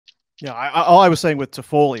Yeah, all I was saying with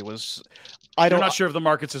Toffoli was, I'm not sure if the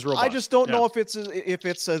market's as robust. I just don't know if it's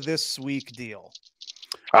a this week deal.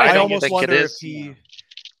 I almost think wonder it is.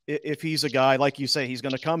 if he's a guy, like you say, he's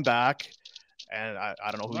going to come back. And I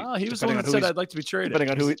don't know who. Well, he was the one that said I'd like to be traded.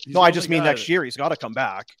 Depending on who. No, I just mean next year he's got to come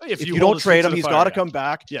back. If you don't trade him, he's got to come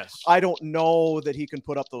back. Yes. I don't know that he can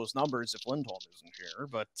put up those numbers if Lindholm isn't here,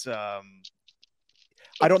 but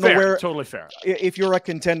I don't know where. Totally fair. If you're a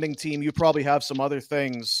contending team, you probably have some other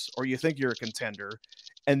things, or you think you're a contender,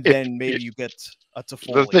 and then maybe you get a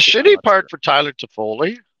Toffoli. The shitty part for Tyler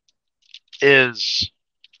Toffoli is,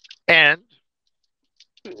 and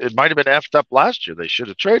it might have been effed up last year. They should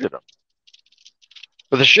have traded him.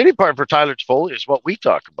 But the shitty part for Tyler Toffoli is what we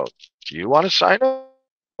talk about. Do you want to sign him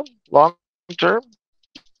long term?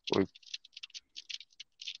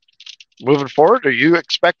 Moving forward, are you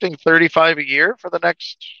expecting 35 a year for the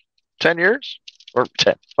next 10 years or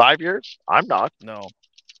 5 years? I'm not. No.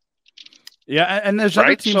 Yeah, and there's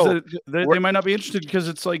other teams that they might not be interested because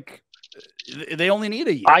it's like they only need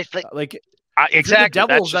a year. I think exactly. The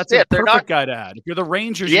Devils, that's a perfect guy to add. If you're the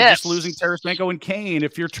Rangers, you're just losing Tarasenko and Kane.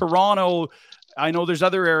 If you're Toronto, I know there's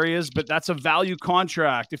other areas, but that's a value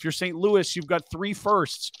contract. If you're St. Louis, you've got 3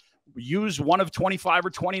 firsts. Use one of 25 or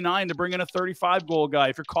 29 to bring in a 35-goal guy.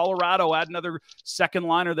 If you're Colorado, add another second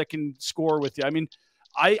liner that can score with you. I mean,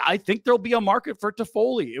 I think there'll be a market for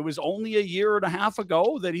Toffoli. It was only a year and a half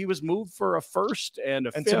ago that he was moved for a first and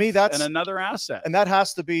a fifth to me, that's, and another asset. And that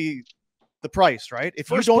has to be the price, right? If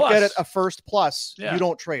you don't get it a first plus, you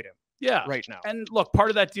don't trade him. Yeah, right now. And look, part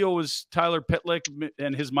of that deal was Tyler Pitlick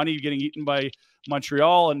and his money getting eaten by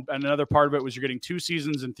Montreal, and another part of it was you're getting 2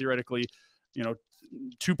 seasons and theoretically,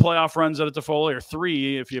 2 playoff runs out of Toffoli, or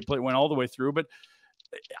 3 if you went all the way through. But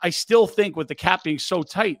I still think with the cap being so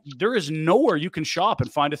tight, there is nowhere you can shop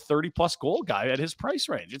and find a 30-plus goal guy at his price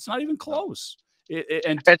range. It's not even close.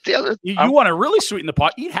 And you want to really sweeten the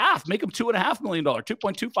pot, eat half, make him $2.5 million,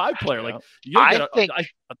 $2.25 player. Like you'll get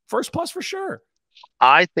a first plus for sure.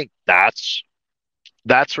 I think that's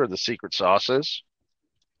where the secret sauce is.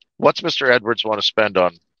 What's Mr. Edwards want to spend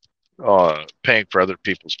on paying for other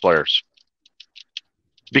people's players?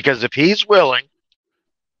 Because if he's willing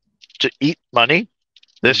to eat money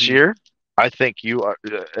this year, I think you are.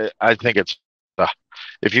 I think it's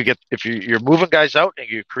if you're moving guys out and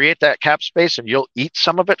you create that cap space and you'll eat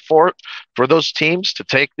some of it for those teams to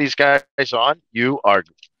take these guys on,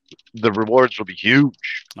 the rewards will be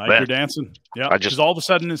huge. You're dancing. Yeah. Because all of a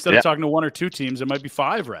sudden, instead of talking to 1 or 2 teams, it might be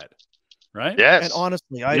 5, Rhett. Right? Yes. And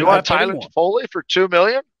honestly, you want Tyler Toffoli for $2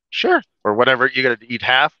 million? Sure. Or whatever. You got to eat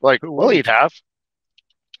half. Like, we'll eat half.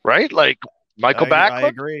 Right? Like Michael Backlund. I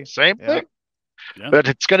agree. Same thing. Yeah. But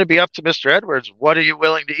it's going to be up to Mr. Edwards. What are you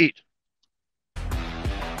willing to eat?